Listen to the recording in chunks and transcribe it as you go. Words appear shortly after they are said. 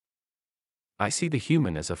I see the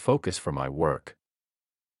human as a focus for my work.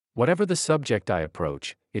 Whatever the subject I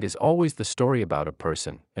approach, it is always the story about a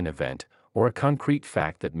person, an event, or a concrete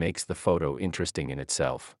fact that makes the photo interesting in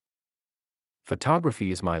itself.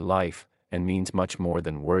 Photography is my life, and means much more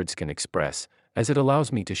than words can express, as it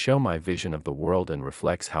allows me to show my vision of the world and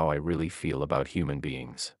reflects how I really feel about human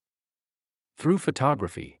beings. Through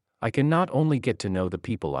photography, I can not only get to know the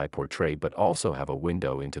people I portray but also have a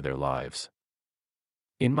window into their lives.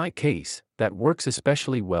 In my case, that works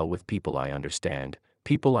especially well with people I understand,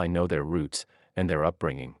 people I know their roots, and their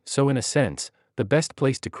upbringing. So in a sense, the best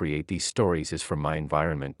place to create these stories is from my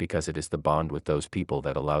environment because it is the bond with those people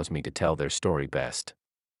that allows me to tell their story best.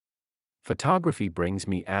 Photography brings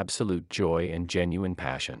me absolute joy and genuine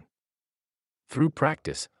passion. Through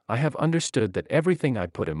practice, I have understood that everything I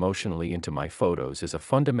put emotionally into my photos is a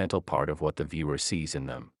fundamental part of what the viewer sees in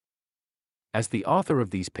them. As the author of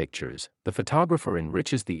these pictures, the photographer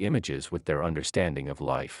enriches the images with their understanding of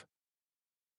life.